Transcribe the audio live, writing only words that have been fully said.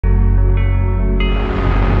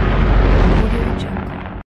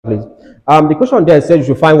The question there says you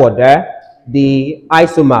should find what there? The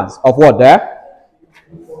isomers of what there?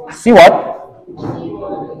 See what?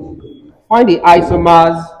 Find the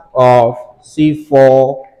isomers of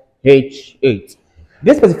C4H8.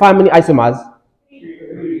 They specify how many isomers?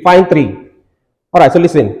 Find 3. Alright, so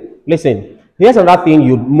listen. Here's another thing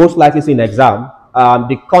you'd most likely see in exam.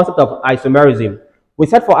 The concept of isomerism. We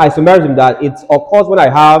said for isomerism that it occurs when I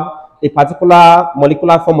have a particular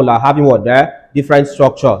molecular formula having what there? Different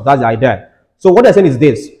structures. That's the idea. So what they're saying is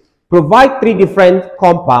this. Provide 3 different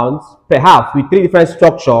compounds, perhaps with 3 different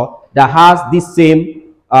structures that has this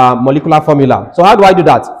same molecular formula. So how do I do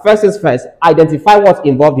that? First things first, identify what's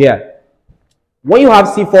involved here. When you have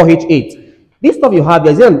C4H8, this stuff you have,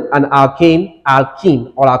 is it an alkane,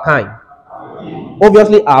 or alkyne?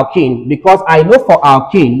 Obviously alkene, because I know for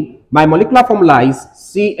alkene, my molecular formula is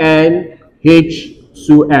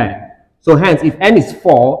CnH2n. So hence, if n is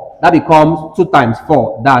 4, that becomes 2 times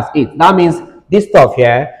 4, that's 8. That means this stuff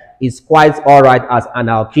here is quite alright as an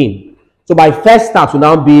alkene. So my first task will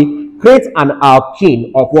now be create an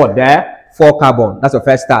alkene of what there? 4 carbon. That's the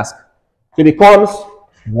first task. So it becomes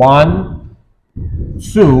 1,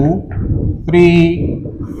 2, 3,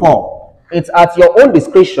 4. It's at your own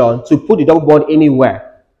discretion to put the double bond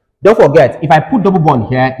anywhere. Don't forget, if I put double bond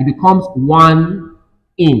here, it becomes 1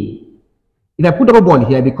 in. If I put double bond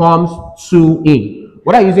here, it becomes 2 in.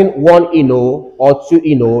 Whether I'm using 1 ino or 2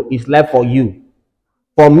 ino is left for you.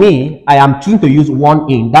 For me, I am choosing to use 1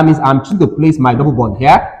 in. That means I'm choosing to place my double bond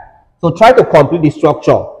here. So try to complete the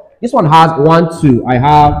structure. This one has 1, 2. I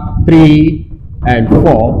have 3 and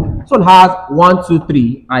 4. This one has 1, 2,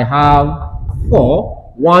 3. I have 4.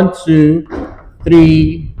 1, 2,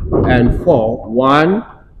 3, and 4. 1,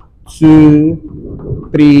 2,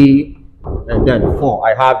 3, and then 4.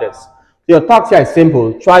 I have this. So your task here is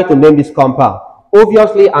simple. Try to name this compound.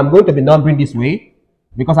 Obviously, I'm going to be numbering this way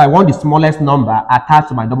because I want the smallest number attached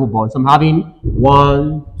to my double bond. So I'm having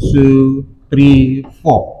 1, 2, 3,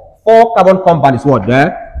 4. 4 carbon compound is what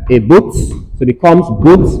there? A boot. So it becomes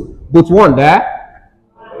boot. Boot 1 there.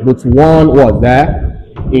 Boot 1 was there.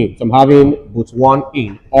 In. So I'm having boot 1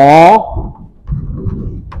 in or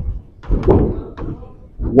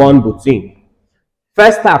 1 boot in.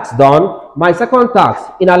 First task done. My second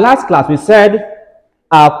task. In our last class, we said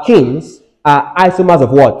alkenes are isomers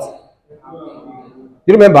of what? Do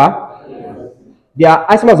you remember? They are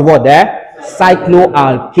isomers of what there?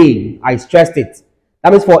 Cycloalkane. I stressed it.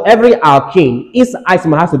 That means for every alkene, its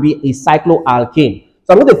isomer has to be a cycloalkane.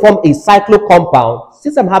 So I'm going to form a cyclo compound.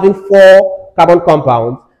 Since I'm having 4 carbon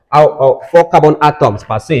compounds, 4 carbon atoms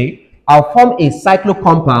per se, I'll form a cyclo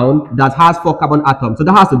compound that has 4 carbon atoms. So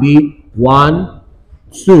that has to be 1,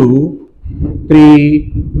 2,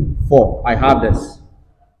 3, 4. I have this.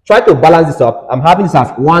 Try to balance this up. I'm having this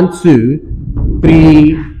as 1, 2,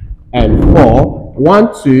 3, and 4.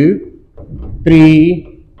 1, 2, 3,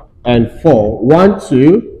 and 4. 1,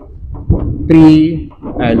 2, 3,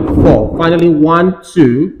 and 4. Finally, 1,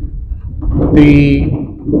 2, 3,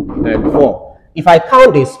 and 4. If I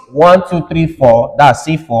count this 1, 2, 3, 4, that's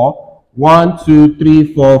C4. 1, 2,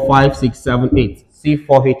 3, 4, 5, 6, 7, 8.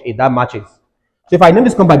 C4H8, that matches. So if I name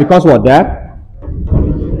this compound, because what there?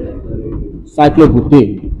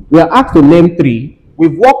 Cyclobutane. We are asked to name 3.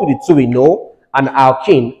 We've worked with the 2 we know, an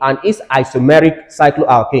alkene, and its isomeric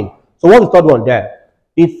cycloalkane. So what's the third one there?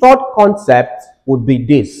 The third concept would be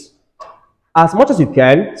this. As much as you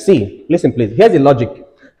can, see, listen please, here's the logic.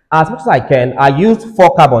 As much as I can, I use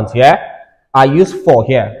 4 carbons here. I use 4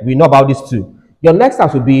 here. We know about this too. Your next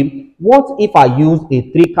task would be, what if I use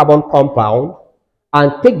a 3 carbon compound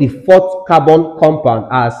and take the 4th carbon compound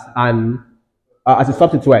as a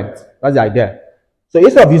substituent? That's the idea. So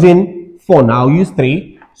instead of using 4 now, I'll use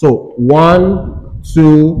 3. So 1,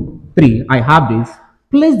 2, 3. I have this.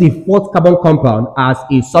 Place the 4th carbon compound as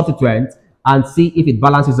a substituent and see if it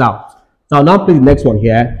balances out. So I'll now place the next one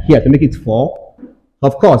here to make it 4.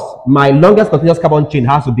 Of course, my longest continuous carbon chain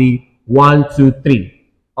has to be 1, 2, 3.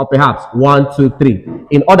 Or perhaps 1, 2, 3.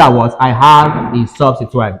 In other words, I have a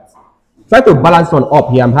substituent. Try to balance one up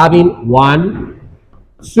here. I'm having 1,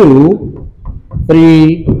 2,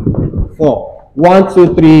 3, 4. 1,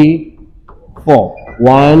 2, 3, 4.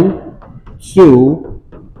 1, 2,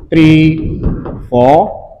 3,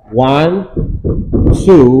 4. 1,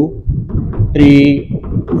 2, 3,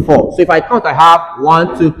 4. So if I count, I have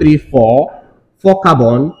 1, 2, 3, 4. 4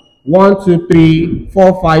 carbon. 1, 2, 3,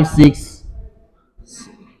 4, 5, 6.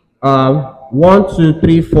 1, 2,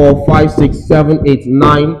 3, 4, 5, 6, 7, 8,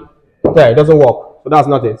 9. Okay, it doesn't work. So that's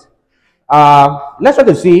not it. Let's try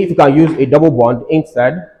to see if you can use a double bond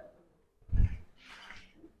instead.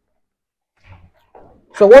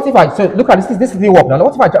 So what if I, so look at this didn't work now.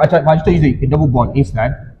 What if I try to use a double bond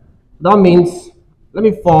instead? That means, let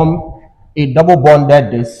me form a double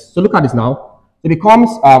bonded this. So look at this now. It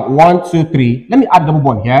becomes 1, 2, 3. Let me add double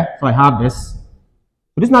bond here. So I have this.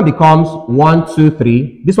 So this now becomes 1, 2,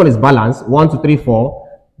 3. This one is balanced. 1, 2, 3, 4.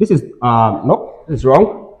 This is, no, this is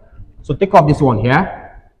wrong. So take off this one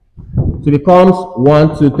here. So it becomes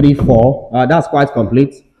 1, 2, 3, 4. That's quite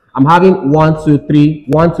complete. I'm having 1, 2, 3,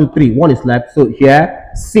 1, 2, 3. One is left. So here,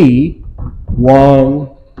 C, 1,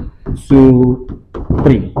 2,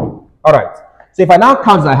 3. All right. So if I now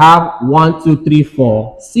count, I have 1, 2, 3,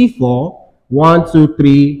 4. C4, 1, 2,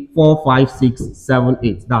 3, 4, 5, 6, 7,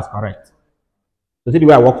 8. That's correct. So see the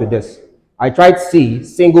way I worked with this. I tried C,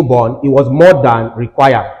 single bond. It was more than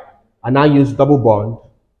required. I now used double bond,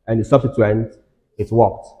 and the substituent, it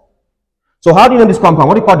worked. So how do you know this compound?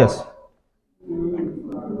 What do you call this?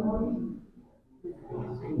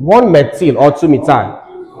 1 methyl or 2 methyl?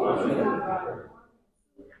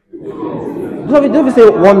 Don't you say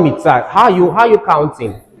 1 methyl. How are you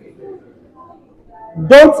counting?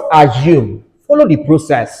 Don't assume. Follow the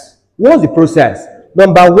process. What's the process?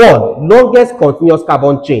 Number 1, longest continuous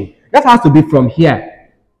carbon chain. That has to be from here.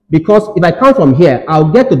 Because if I count from here, I'll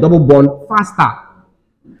get to double bond faster.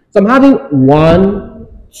 So I'm having 1,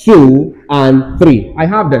 2, and 3. I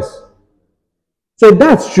have this. So if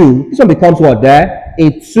that's true, this one becomes what there? A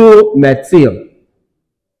 2 methyl.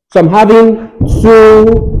 So I'm having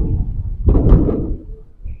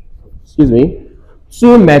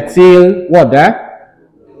 2 methyl, what there?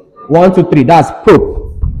 1, 2, 3. That's prop.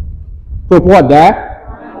 Prop what there?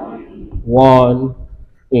 1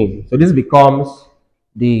 in. So this becomes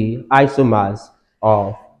the isomers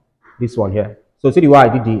of this one here. So see why I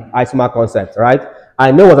did the isomer concept, right?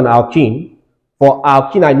 I know it was an alkene. For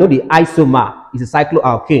alkene, I know the isomer is a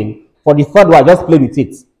cycloalkene. For the third one, I just played with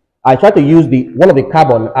it. I tried to use one of the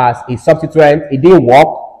carbon as a substituent. It didn't work.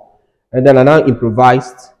 And then I now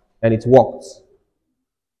improvised, and it worked.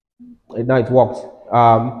 And now it worked.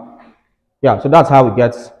 Yeah, so that's how we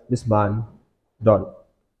get this man done.